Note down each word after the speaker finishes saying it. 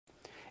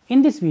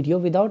In this video,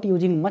 without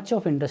using much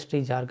of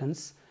industry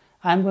jargons,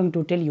 I am going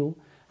to tell you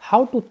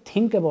how to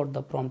think about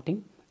the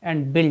prompting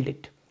and build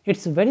it.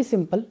 It's very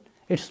simple,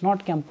 it's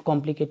not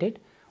complicated.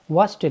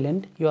 Watch till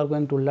end, you are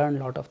going to learn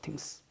a lot of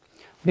things.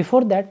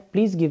 Before that,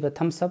 please give a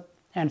thumbs up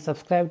and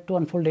subscribe to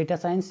Unfold Data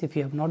Science if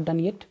you have not done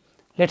yet.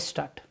 Let's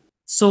start.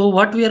 So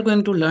what we are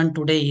going to learn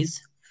today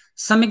is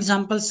some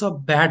examples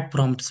of bad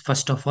prompts.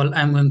 First of all,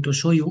 I am going to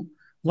show you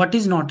what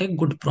is not a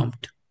good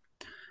prompt.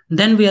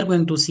 Then we are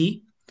going to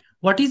see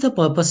what is the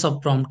purpose of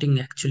prompting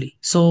actually.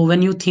 So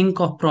when you think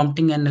of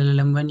prompting an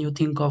LLM, when you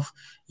think of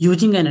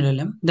using an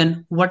LLM,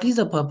 then what is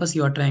the purpose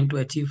you are trying to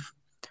achieve?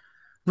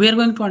 We are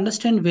going to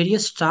understand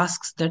various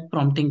tasks that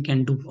prompting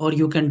can do or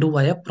you can do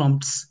via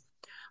prompts.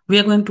 We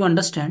are going to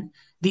understand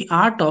the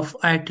art of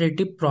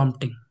iterative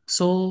prompting.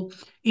 So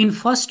in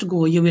first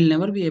go, you will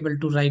never be able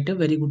to write a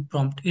very good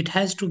prompt. It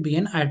has to be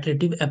an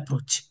iterative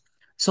approach.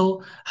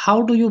 So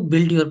how do you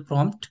build your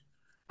prompt?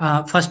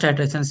 First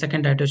iteration,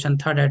 second iteration,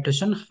 third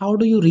iteration. How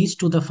do you reach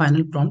to the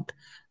final prompt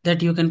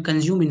that you can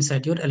consume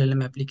inside your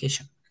LLM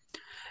application?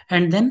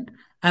 And then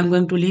I'm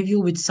going to leave you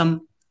with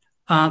some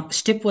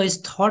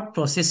stepwise thought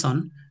process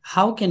on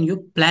how can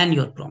you plan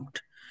your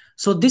prompt.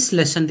 So this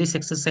lesson, this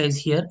exercise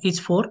here is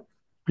for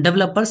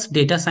developers,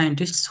 data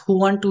scientists who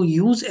want to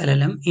use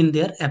LLM in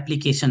their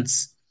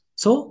applications.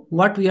 So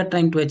what we are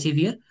trying to achieve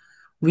here,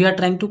 we are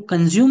trying to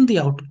consume the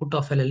output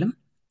of LLM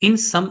in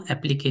some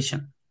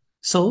application.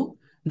 So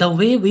the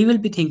way we will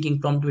be thinking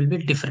prompt will be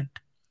different.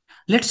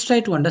 Let's try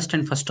to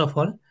understand first of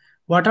all,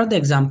 what are the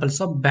examples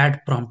of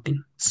bad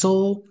prompting?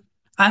 So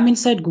I'm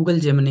inside Google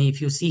Gemini if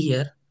you see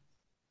here,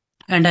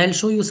 and I'll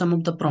show you some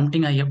of the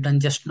prompting I have done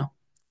just now.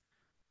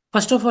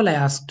 First of all, I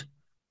asked,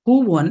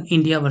 who won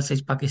India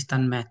versus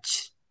Pakistan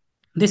match?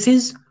 This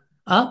is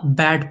a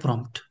bad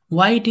prompt.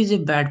 Why it is a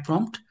bad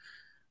prompt?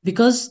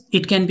 Because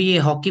it can be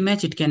a hockey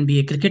match, it can be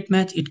a cricket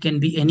match, it can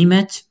be any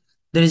match.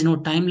 There is no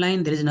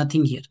timeline, there is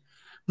nothing here.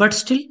 But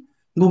still,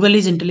 Google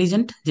is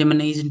intelligent,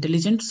 Gemini is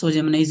intelligent, so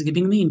Gemini is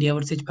giving me India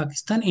versus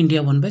Pakistan.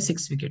 India won by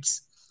 6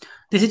 wickets.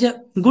 This is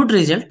a good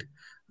result,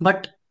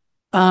 but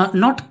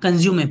not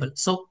consumable.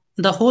 So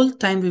the whole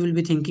time we will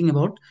be thinking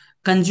about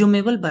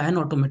consumable by an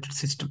automated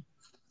system.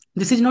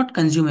 This is not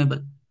consumable.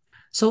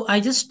 So I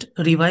just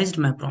revised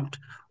my prompt.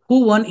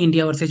 Who won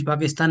India versus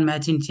Pakistan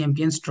match in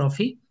Champions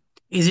Trophy?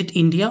 Is it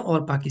India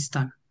or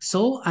Pakistan?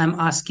 So I'm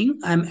asking,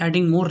 I'm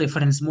adding more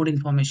reference, more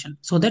information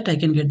so that I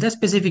can get the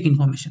specific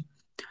information.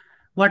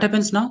 What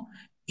happens now?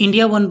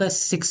 India won by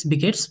 6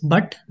 wickets,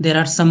 but there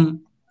are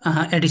some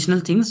additional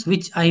things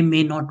which I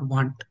may not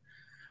want.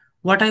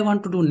 What I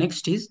want to do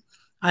next is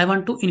I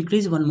want to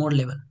increase one more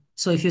level.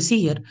 So if you see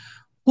here,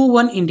 who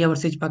won India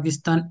versus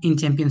Pakistan in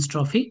Champions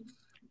Trophy?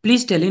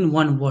 Please tell in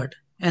one word.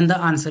 And the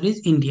answer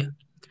is India.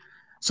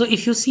 So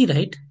if you see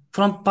right,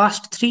 from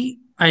past 3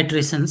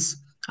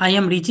 iterations, I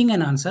am reaching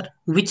an answer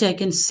which I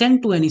can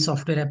send to any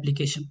software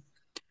application.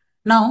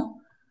 Now,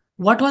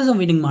 what was the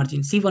winning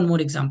margin? See one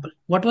more example.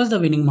 What was the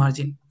winning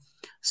margin?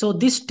 So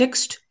this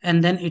text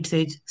and then it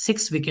says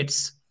 6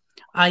 wickets.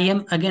 I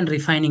am again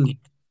refining it.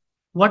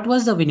 What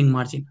was the winning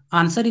margin?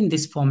 Answer in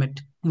this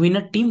format.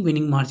 Winner team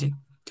winning margin.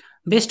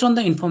 Based on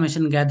the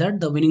information gathered,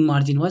 the winning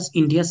margin was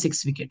India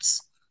 6 wickets.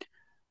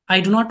 I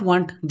do not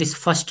want this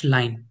first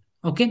line.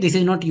 Okay, this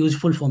is not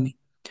useful for me.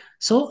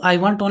 So I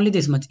want only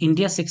this much,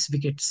 India 6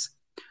 wickets.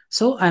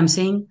 So I am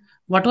saying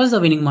what was the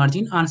winning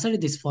margin? Answer in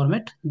this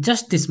format,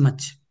 just this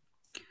much.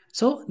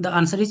 So the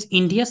answer is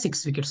India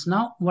 6 wickets.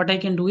 Now what I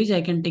can do is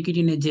I can take it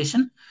in a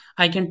JSON,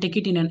 I can take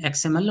it in an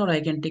XML, or I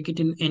can take it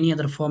in any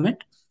other format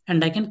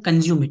and I can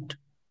consume it.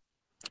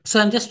 So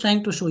I'm just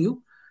trying to show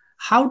you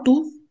how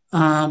to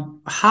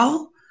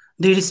how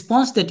the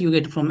response that you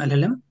get from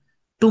LLM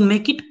to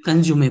make it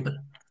consumable.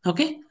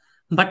 Okay,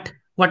 but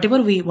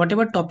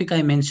whatever topic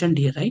I mentioned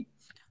here, right?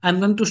 I'm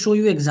going to show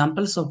you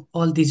examples of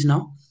all these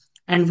now,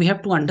 and we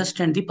have to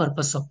understand the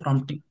purpose of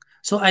prompting.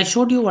 So I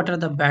showed you what are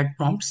the bad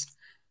prompts.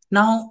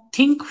 Now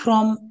think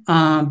from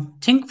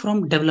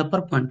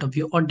developer point of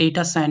view or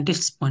data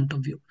scientist's point of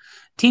view.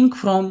 Think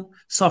from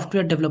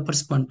software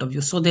developer's point of view.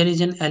 So there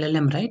is an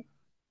LLM, right?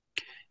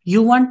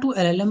 You want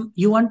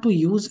to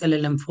use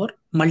LLM for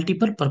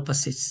multiple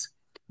purposes.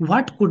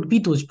 What could be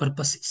those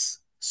purposes?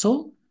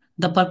 So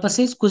the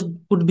purposes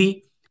could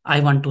be I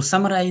want to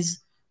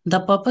summarize.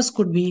 The purpose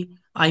could be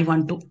I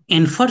want to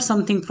infer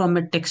something from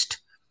a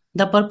text.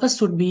 The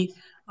purpose would be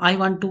I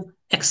want to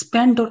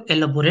expand or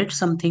elaborate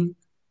something.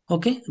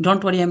 Okay,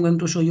 don't worry, I'm going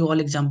to show you all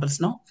examples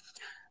now.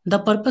 The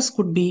purpose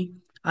could be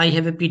I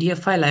have a PDF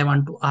file, I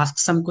want to ask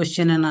some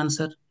question and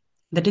answer.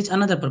 That is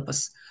another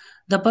purpose.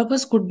 The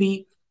purpose could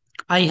be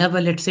I have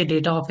a, let's say,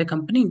 data of a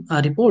company,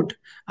 a report.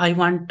 I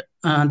want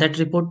that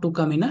report to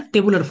come in a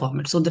tabular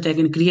format so that I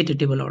can create a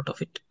table out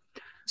of it.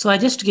 So I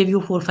just gave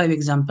you 4 or 5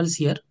 examples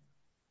here.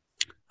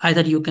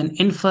 Either you can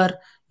infer,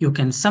 you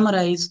can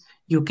summarize,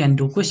 you can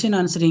do question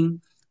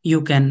answering,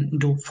 you can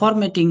do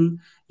formatting,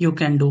 you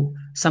can do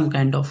some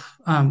kind of,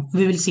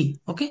 we will see,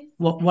 okay,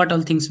 what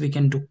all things we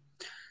can do.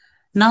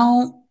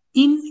 Now,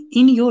 in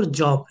your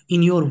job,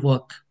 in your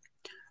work,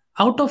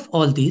 out of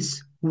all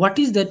these, what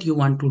is that you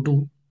want to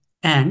do,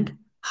 and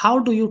how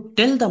do you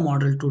tell the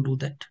model to do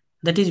that.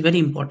 That is very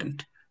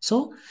important.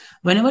 So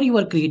whenever you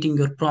are creating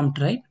your prompt,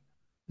 right,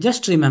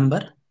 just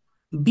remember,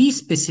 be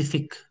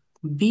specific,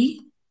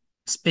 be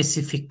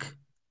specific,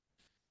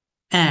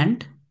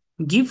 and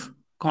give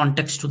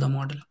context to the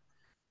model.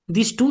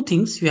 These two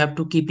things you have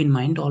to keep in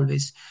mind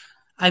always.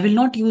 I will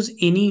not use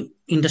any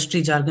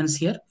industry jargons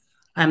here.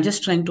 I am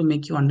just trying to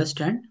make you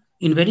understand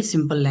in very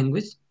simple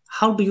language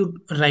how do you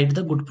write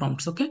the good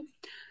prompts. Okay,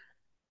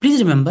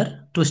 please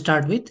remember to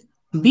start with,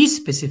 be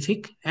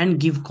specific and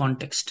give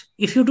context.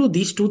 If you do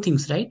these two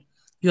things right,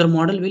 your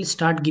model will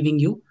start giving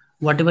you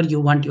whatever you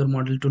want your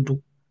model to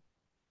do.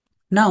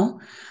 Now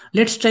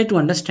let's try to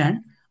understand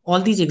all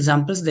these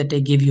examples that I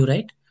gave you,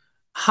 right?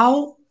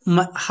 How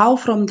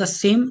from the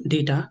same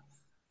data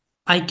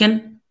I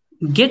can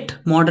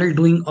get model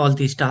doing all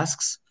these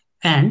tasks.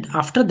 And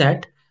after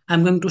that,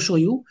 I'm going to show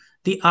you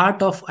the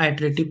art of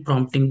iterative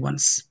prompting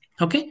once.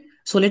 Okay,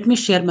 so let me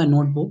share my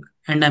notebook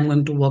and I'm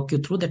going to walk you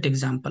through that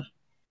example.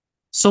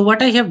 So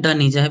what I have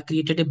done is I have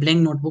created a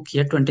blank notebook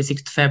here,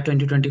 26th Feb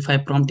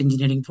 2025 prompt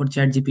engineering for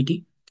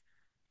ChatGPT,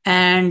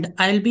 and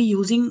I'll be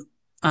using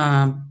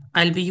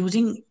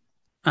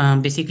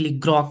basically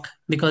Grok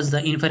because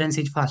the inference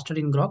is faster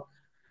in Grok.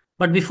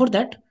 But before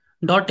that,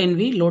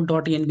 .env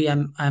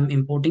load.env I'm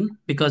importing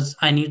because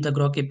I need the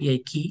Grok API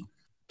key,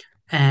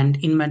 and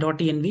in my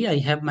 .env I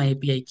have my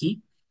API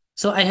key.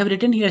 So I have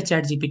written here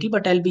ChatGPT,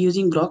 but I'll be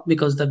using Grok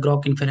because the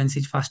Grok inference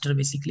is faster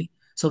basically.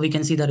 So we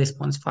can see the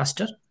response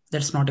faster.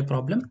 That's not a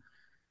problem.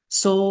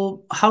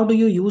 So how do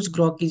you use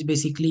Grok is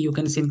basically you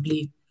can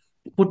simply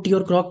put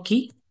your Grok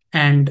key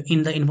and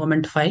in the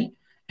environment file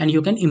and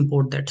you can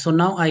import that. So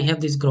now I have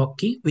this Grok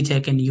key which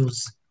I can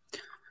use.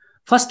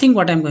 First thing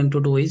what I'm going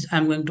to do is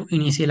I'm going to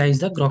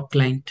initialize the Grok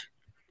client.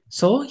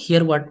 So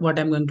here what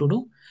I'm going to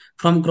do,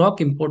 from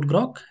Grok import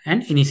Grok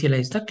and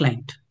initialize the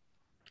client.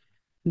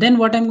 Then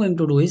what I'm going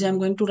to do is I'm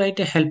going to write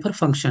a helper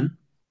function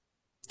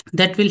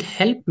that will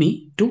help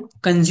me to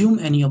consume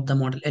any of the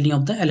model, any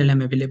of the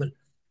LLM available.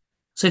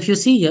 So if you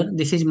see here,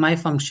 this is my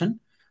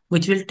function,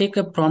 which will take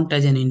a prompt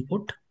as an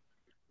input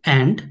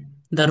and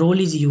the role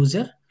is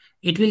user.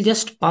 It will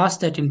just pass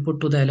that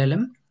input to the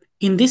LLM.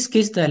 In this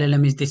case, the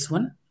LLM is this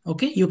one.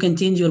 Okay, you can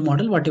change your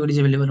model, whatever is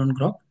available on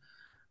Grok.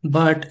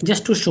 But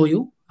just to show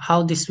you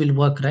how this will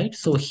work, right?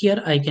 So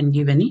here I can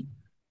give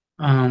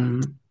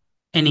um,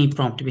 any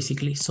prompt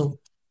basically. So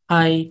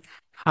hi,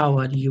 how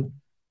are you?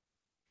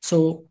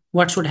 So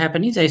what should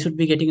happen is I should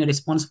be getting a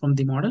response from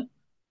the model.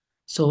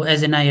 So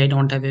as an I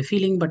don't have a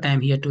feeling, but I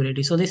am here to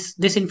ready. So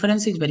this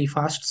inference is very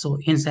fast. So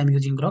hence I'm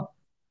using Grok.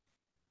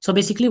 So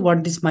basically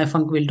what this my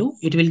func will do,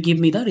 it will give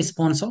me the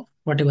response of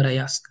whatever I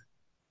ask.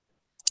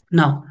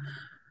 Now,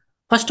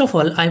 first of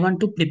all, I want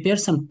to prepare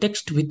some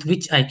text with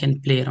which I can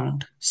play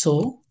around.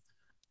 So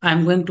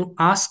I'm going to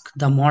ask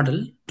the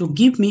model to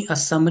give me a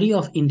summary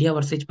of India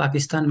versus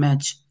Pakistan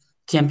match,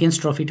 Champions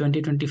Trophy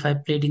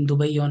 2025 played in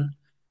Dubai on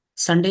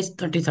Sunday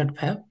 23rd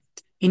Feb.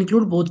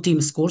 Include both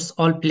team scores,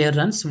 all player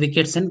runs,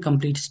 wickets and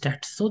complete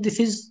stats. So this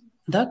is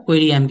the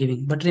query I'm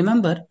giving. But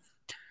remember,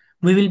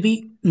 we will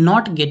be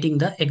not getting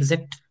the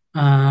exact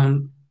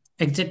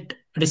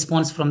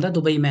response from the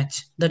Dubai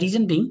match. The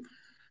reason being,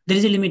 there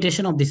is a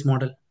limitation of this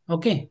model.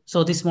 Okay,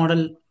 so this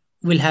model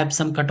will have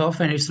some cutoff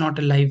and it's not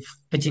a live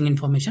fetching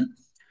information,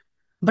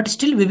 but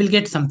still we will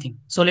get something.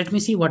 So let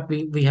me see what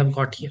we have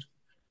got here.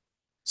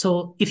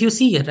 So if you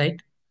see here, right,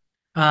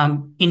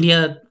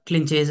 India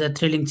clinches a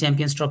thrilling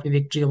Champions Trophy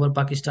victory over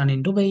Pakistan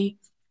in Dubai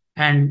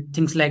and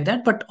things like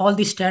that. But all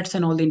the stats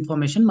and all the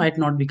information might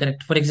not be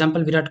correct. For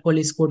example, Virat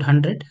Kohli scored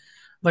 100,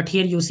 but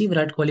here you see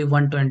Virat Kohli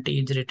 120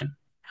 is written.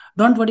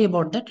 Don't worry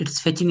about that.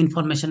 It's fetching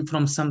information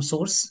from some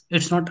source.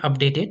 It's not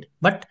updated,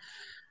 but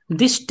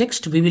this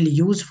text we will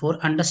use for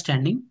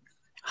understanding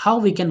how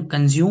we can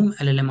consume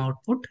LLM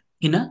output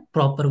in a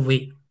proper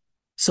way.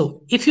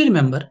 So if you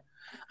remember,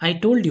 I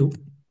told you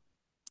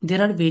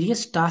there are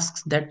various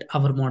tasks that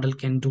our model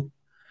can do.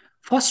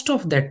 First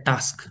of that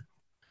task,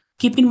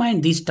 keep in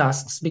mind these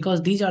tasks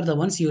because these are the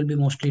ones you will be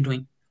mostly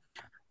doing.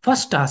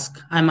 First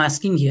task I'm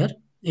asking here,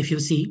 if you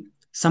see,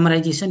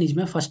 summarization is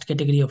my first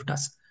category of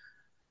task.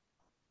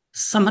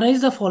 Summarize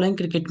the following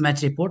cricket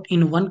match report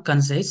in one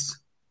concise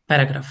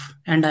paragraph,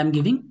 and I'm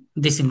giving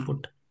this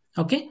input.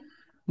 Okay,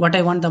 what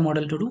I want the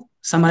model to do,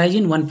 summarize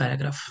in one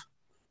paragraph.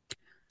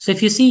 So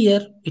if you see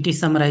here, it is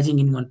summarizing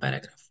in one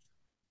paragraph.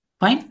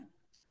 Fine.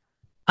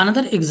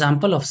 Another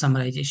example of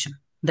summarization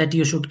that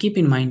you should keep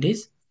in mind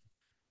is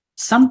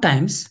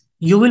sometimes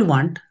you will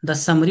want the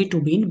summary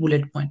to be in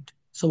bullet point.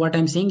 So what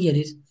I'm saying here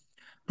is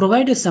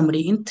provide a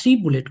summary in 3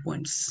 bullet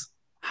points.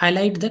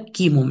 Highlight the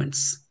key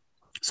moments.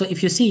 So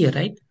if you see here,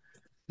 right,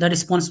 the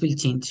response will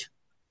change.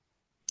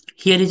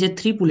 Here is a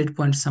 3 bullet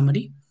point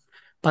summary.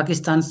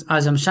 Pakistan's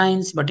Azam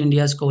shines, but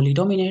India's Kohli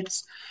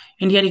dominates.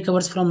 India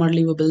recovers from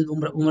early wobble,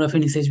 Umrah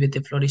finishes with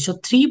a flourish. So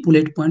 3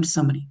 bullet point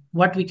summary.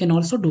 What we can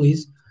also do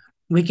is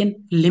we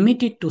can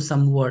limit it to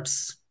some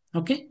words.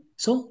 Okay,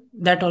 so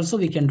that also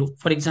we can do.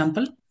 For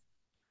example,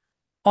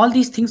 all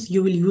these things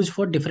you will use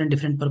for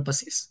different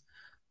purposes.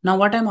 Now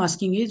what I'm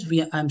asking is,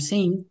 I'm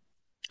saying,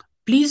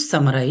 please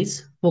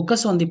summarize,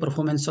 focus on the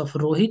performance of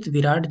Rohit,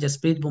 Virat,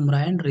 Jasprit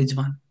Bumrah and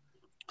Rizwan.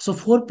 So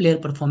 4 player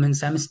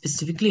performance I'm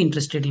specifically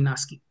interested in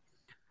asking.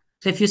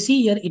 So if you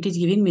see here, it is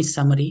giving me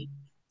summary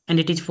and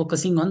it is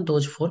focusing on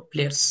those 4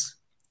 players.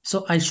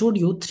 So I showed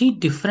you 3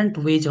 different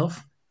ways of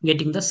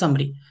getting the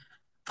summary.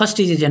 First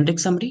is a generic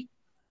summary.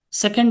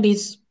 Second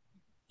is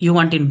you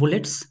want in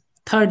bullets.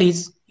 Third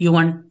is you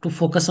want to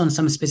focus on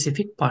some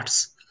specific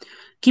parts.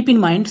 Keep in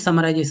mind,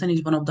 summarization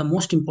is one of the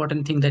most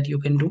important thing that you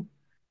can do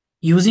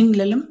using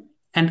LLM.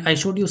 And I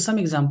showed you some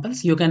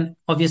examples. You can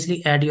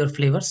obviously add your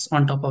flavors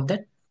on top of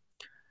that,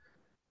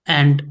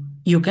 and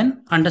you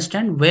can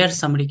understand where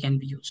summary can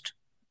be used.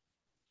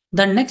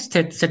 The next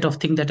set of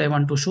things that I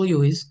want to show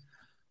you is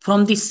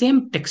from the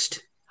same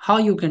text, how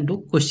you can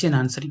do question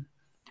answering.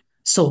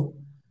 So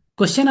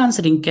question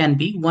answering can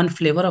be one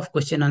flavor of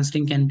question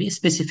answering can be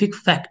specific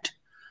fact.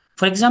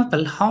 For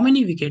example, how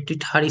many wicket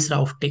did Haris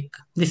Rauf take?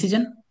 This is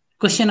a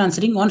question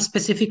answering on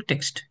specific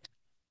text.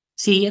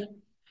 See here,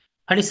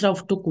 Haris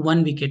Rauf took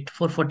 1 wicket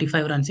for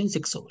 45 runs in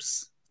 6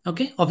 overs.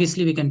 Okay,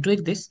 obviously we can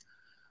tweak this,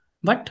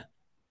 but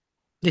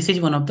this is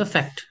one of the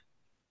fact.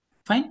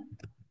 Fine.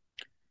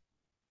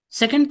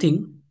 Second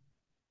thing,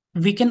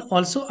 we can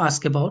also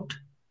ask about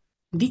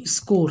the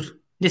score.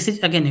 This is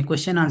again a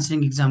question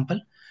answering example.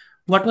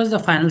 What was the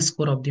final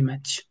score of the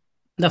match?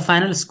 The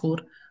final score,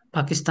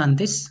 Pakistan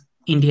this,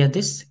 India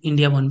this,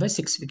 India won by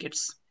 6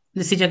 wickets.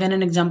 This is again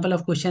an example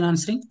of question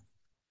answering.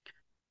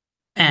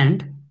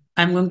 And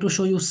I'm going to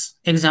show you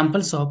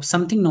examples of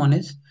something known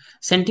as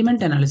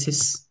sentiment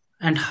analysis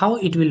and how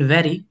it will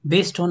vary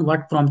based on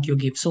what prompt you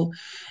give. So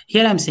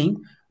here I'm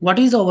saying, what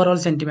is the overall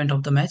sentiment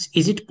of the match?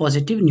 Is it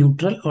positive,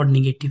 neutral or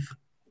negative?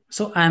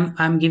 So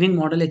I'm giving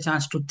model a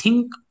chance to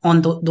think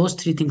on those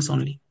 3 things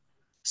only.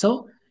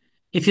 So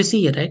if you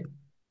see here, right,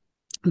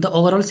 the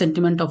overall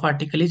sentiment of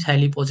article is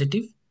highly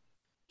positive.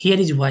 Here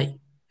is why,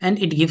 and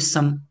it gives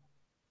some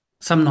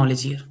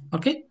knowledge here.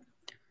 Okay,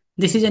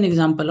 this is an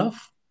example of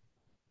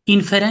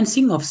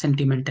inferencing of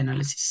sentiment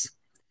analysis.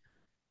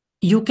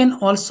 You can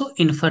also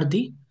infer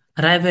the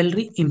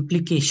rivalry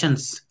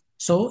implications.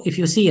 So if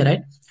you see here,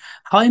 right,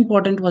 how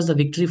important was the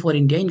victory for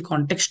India in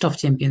context of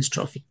Champions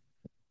Trophy?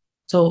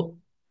 So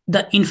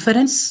the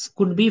inference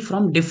could be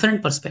from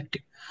different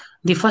perspective.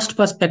 The first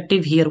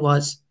perspective here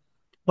was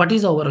what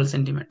is the overall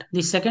sentiment.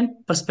 The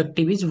second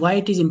perspective is why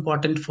it is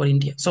important for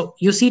India. So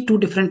you see 2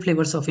 different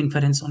flavors of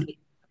inference only.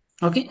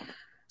 Okay.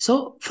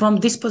 So from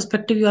this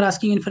perspective, you are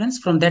asking inference.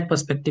 From that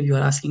perspective, you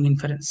are asking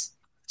inference.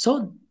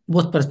 So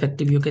both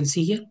perspective you can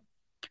see here.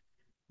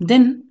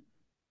 Then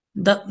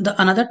the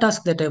another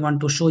task that I want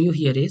to show you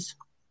here is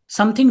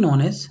something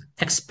known as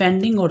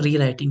expanding or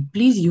rewriting.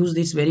 Please use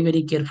this very,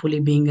 very carefully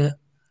being a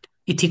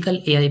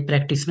ethical AI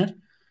practitioner,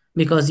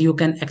 because you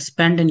can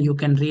expand and you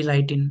can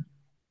rewrite in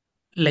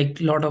like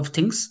lot of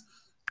things.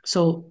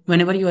 So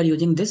whenever you are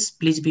using this,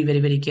 please be very,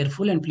 very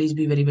careful and please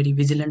be very, very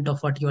vigilant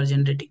of what you are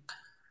generating.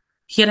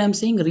 Here I am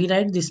saying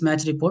rewrite this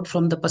match report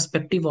from the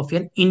perspective of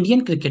an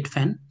Indian cricket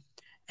fan,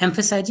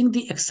 emphasizing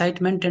the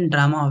excitement and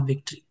drama of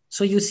victory.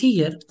 So you see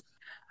here,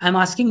 I'm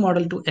asking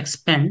model to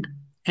expand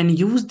and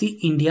use the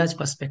India's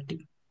perspective.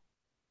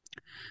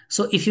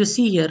 So if you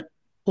see here,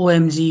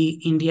 OMG,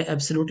 India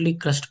absolutely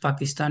crushed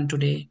Pakistan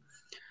today.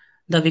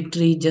 The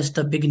victory just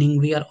the beginning.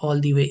 We are all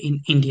the way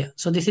in India.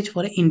 So this is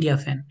for an India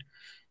fan.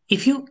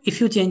 If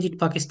you change it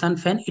Pakistan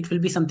fan, it will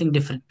be something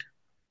different.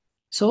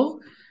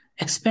 So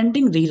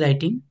expanding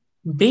rewriting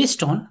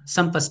based on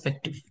some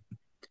perspective.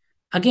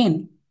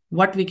 Again,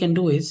 what we can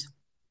do is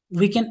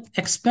we can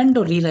expand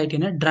or rewrite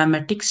in a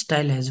dramatic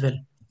style as well.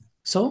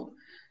 So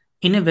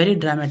in a very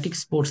dramatic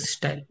sports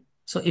style.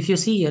 So if you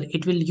see here,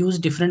 it will use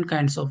different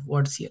kinds of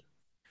words here.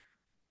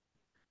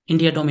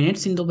 India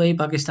dominates in Dubai,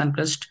 Pakistan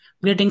crushed.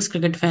 Greetings,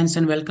 cricket fans,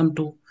 and welcome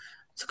to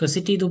Soccer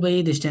City,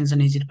 Dubai. This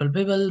tension is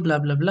palpable, blah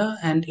blah blah,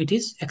 and it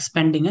is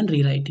expanding and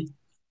rewriting.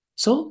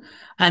 So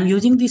I'm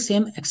using the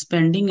same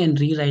expanding and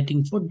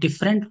rewriting for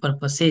different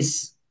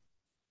purposes.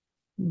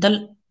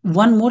 The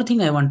one more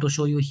thing I want to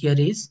show you here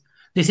is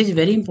this is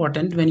very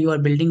important when you are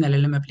building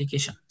LLM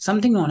application,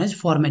 something known as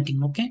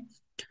formatting. Okay.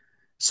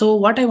 So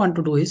what I want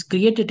to do is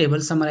create a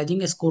table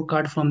summarizing a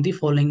scorecard from the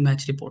following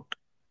match report.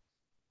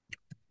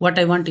 What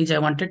I want is I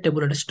want a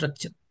tabular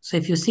structure. So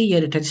if you see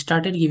here, it has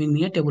started giving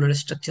me a tabular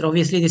structure.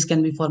 Obviously, this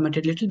can be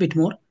formatted a little bit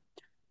more.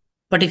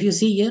 But if you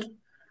see here,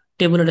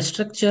 tabular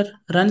structure,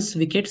 runs,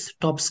 wickets,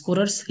 top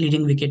scorers,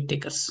 leading wicket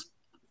takers.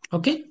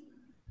 Okay.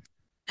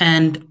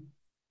 And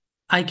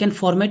I can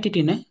format it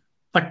in a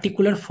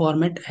particular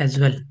format as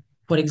well.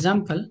 For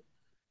example,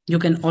 you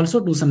can also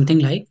do something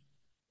like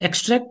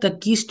extract the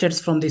key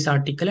stats from this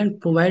article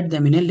and provide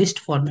them in a list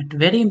format.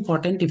 Very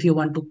important if you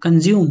want to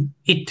consume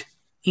it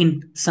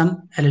in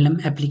some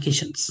LLM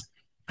applications.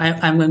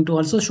 I'm going to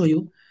also show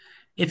you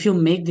if you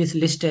make this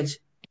list as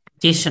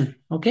JSON.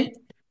 Okay.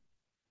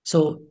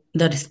 So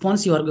the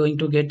response you are going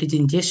to get is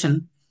in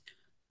JSON.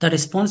 The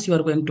response you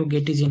are going to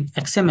get is in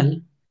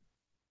XML.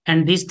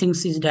 And these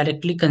things is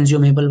directly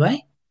consumable by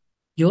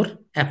your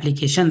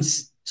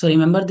applications. So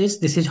remember this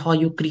is how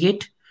you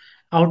create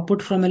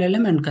output from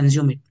LLM and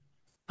consume it.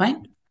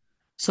 Fine.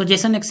 So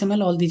JSON,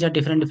 XML, all these are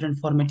different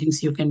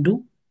formattings you can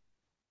do.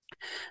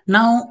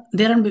 Now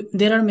there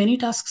are many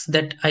tasks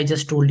that I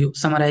just told you: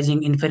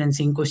 summarizing,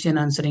 inferencing, question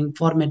answering,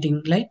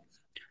 formatting. Like,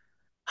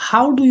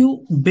 how do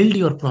you build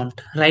your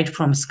prompt right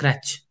from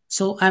scratch?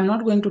 So I'm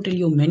not going to tell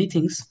you many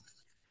things.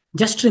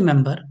 Just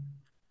remember,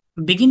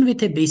 begin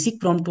with a basic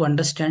prompt to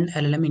understand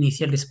LLM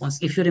initial response.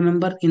 If you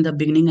remember, in the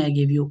beginning I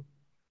gave you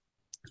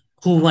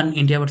who won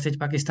India versus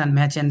Pakistan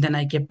match, and then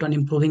I kept on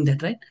improving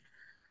that, right?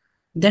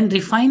 Then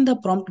refine the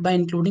prompt by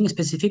including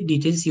specific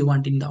details you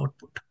want in the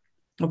output.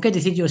 Okay,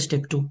 this is your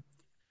step 2.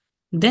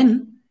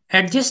 Then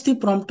adjust the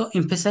prompt to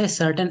emphasize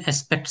certain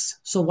aspects,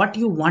 so what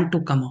you want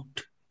to come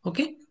out.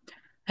 Okay,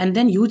 and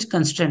then use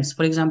constraints,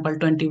 for example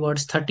 20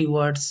 words, 30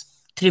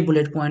 words, 3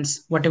 bullet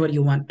points, whatever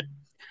you want.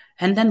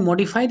 And then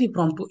modify the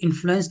prompt to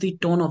influence the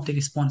tone of the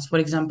response. For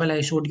example,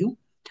 I showed you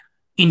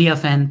India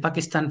fan,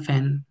 Pakistan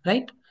fan,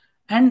 right?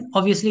 And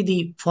obviously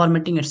the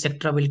formatting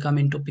etc will come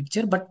into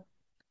picture. But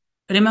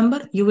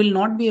remember, you will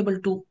not be able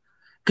to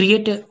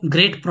create a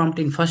great prompt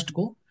in first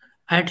go.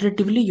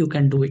 Iteratively you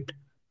can do it.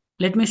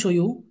 Let me show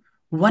you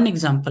one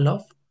example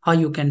of how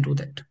you can do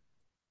that.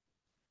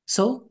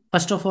 So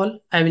first of all,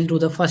 I will do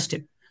the first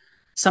step.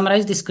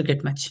 Summarize this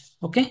cricket match.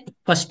 Okay,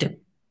 first step.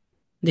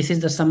 This is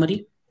the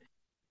summary.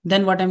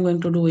 Then what I'm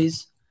going to do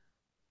is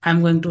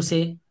I'm going to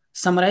say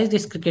summarize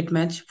this cricket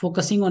match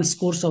focusing on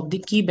scores of the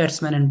key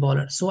batsman and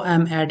bowler. So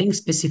I'm adding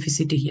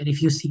specificity here.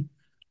 If you see,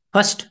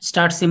 first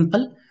start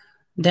simple,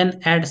 then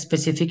add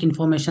specific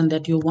information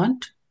that you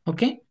want.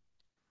 Okay,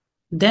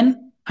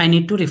 then I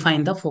need to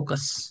refine the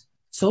focus.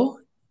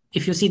 So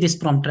if you see this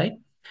prompt, right?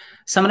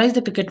 Summarize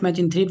the cricket match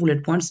in 3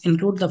 bullet points,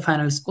 include the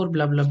final score,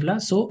 blah, blah, blah.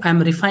 So I'm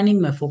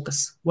refining my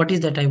focus. What is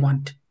that I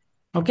want?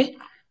 Okay.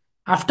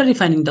 After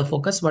refining the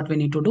focus, what we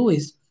need to do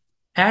is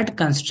add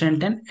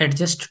constraint and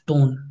adjust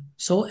tone.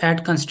 So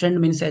add constraint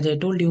means, as I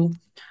told you,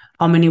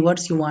 how many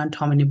words you want,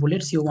 how many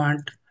bullets you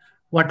want,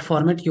 what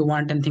format you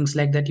want, and things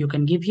like that you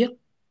can give here.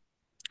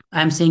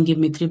 I'm saying give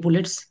me 3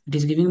 bullets. It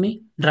is giving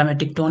me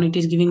dramatic tone. It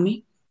is giving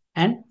me.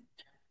 And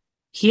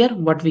here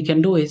what we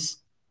can do is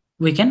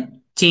we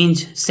can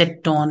change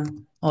set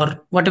tone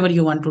or whatever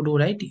you want to do,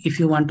 right? If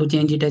you want to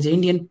change it as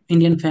an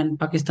Indian fan,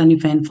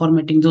 Pakistani fan,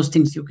 formatting, those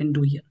things you can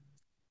do here.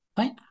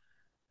 Fine.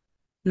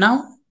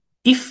 Now,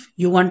 if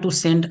you want to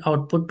send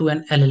output to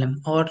an LLM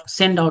or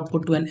send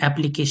output to an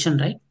application,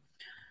 right?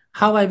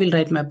 How I will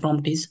write my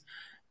prompt is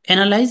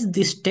analyze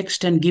this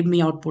text and give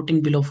me output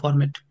in below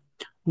format.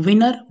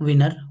 Winner,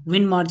 winner,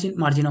 win margin,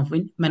 margin of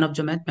win, man of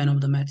the match, man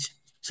of the match.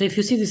 So if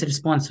you see this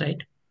response,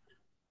 right?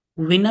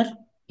 Winner,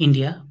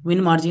 India,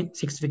 win margin,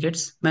 6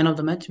 wickets, man of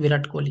the match,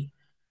 Virat Kohli.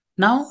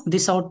 Now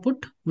this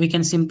output, we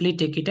can simply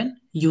take it and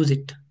use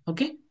it.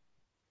 Okay.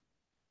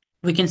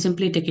 We can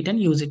simply take it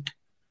and use it.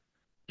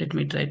 Let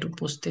me try to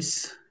post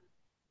this.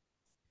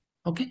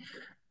 Okay.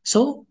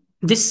 So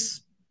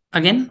this,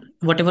 again,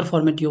 whatever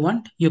format you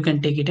want, you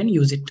can take it and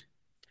use it.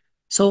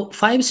 So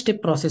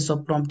 5-step process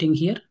of prompting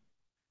here.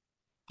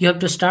 You have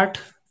to start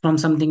from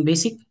something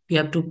basic. You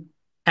have to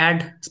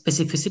add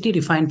specificity,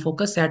 refine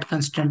focus, add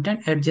constraint,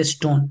 and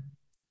adjust tone.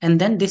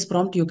 And then this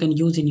prompt you can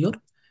use in your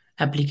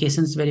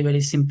applications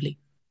very simply.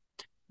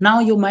 Now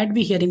you might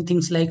be hearing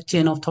things like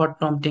chain of thought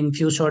prompting,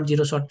 few shot,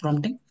 zero shot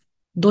prompting.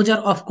 Those are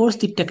of course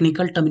the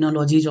technical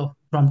terminologies of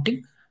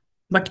prompting,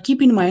 but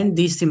keep in mind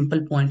these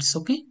simple points.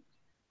 Okay,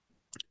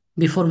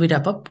 before we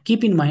wrap up,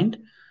 keep in mind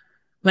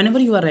whenever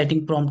you are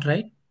writing prompt,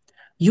 right,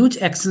 use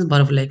action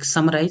verb like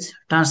summarize,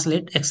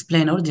 translate,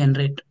 explain, or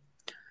generate.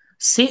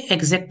 Say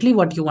exactly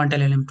what you want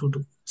LLM to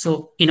do.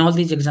 So in all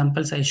these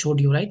examples I showed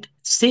you, right,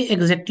 say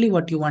exactly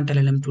what you want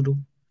LLM to do.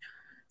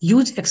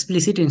 Use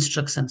explicit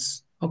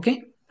instructions.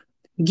 Okay,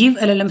 give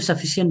LLM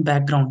sufficient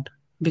background,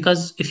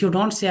 because if you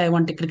don't say I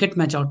want a cricket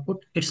match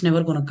output, it's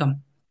never going to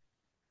come.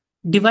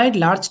 Divide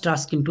large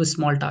tasks into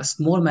small tasks,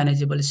 more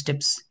manageable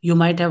steps. You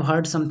might have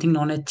heard something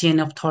known as chain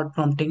of thought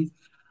prompting,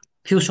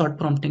 few shot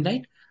prompting,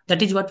 right?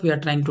 That is what we are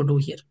trying to do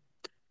here.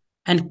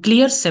 And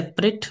clear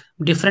separate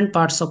different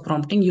parts of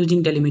prompting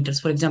using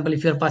delimiters. For example,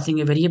 if you are passing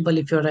a variable,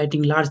 if you are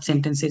writing large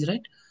sentences,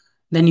 right,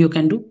 then you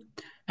can do.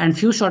 And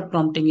few shot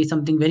prompting is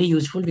something very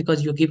useful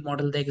because you give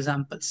model the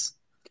examples.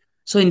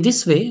 So in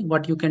this way,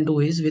 what you can do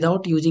is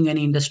without using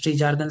any industry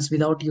jargons,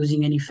 without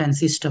using any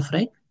fancy stuff,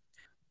 right?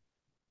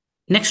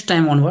 Next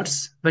time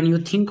onwards, when you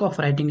think of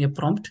writing a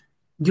prompt,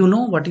 you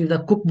know what is the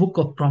cookbook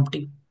of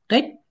prompting,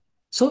 right?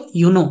 So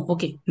you know,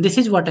 okay, this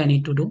is what I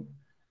need to do.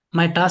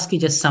 My task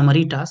is a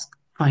summary task.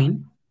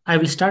 Fine. I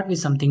will start with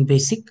something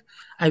basic.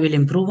 I will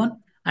improve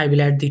on. I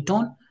will add the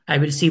tone. I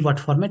will see what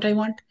format I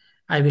want.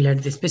 I will add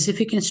the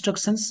specific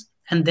instructions,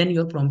 and then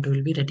your prompt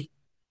will be ready.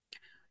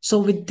 So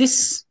with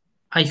this,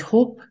 I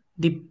hope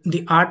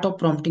the art of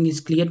prompting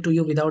is clear to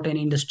you without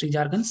any industry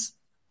jargons,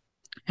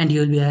 and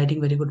you will be writing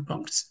very good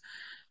prompts.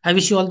 I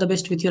wish you all the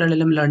best with your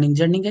LLM learning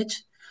journey,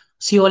 guys.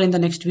 See you all in the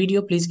next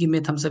video. Please give me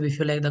a thumbs up if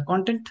you like the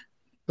content.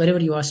 Wherever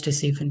you are, stay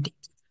safe and take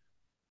care.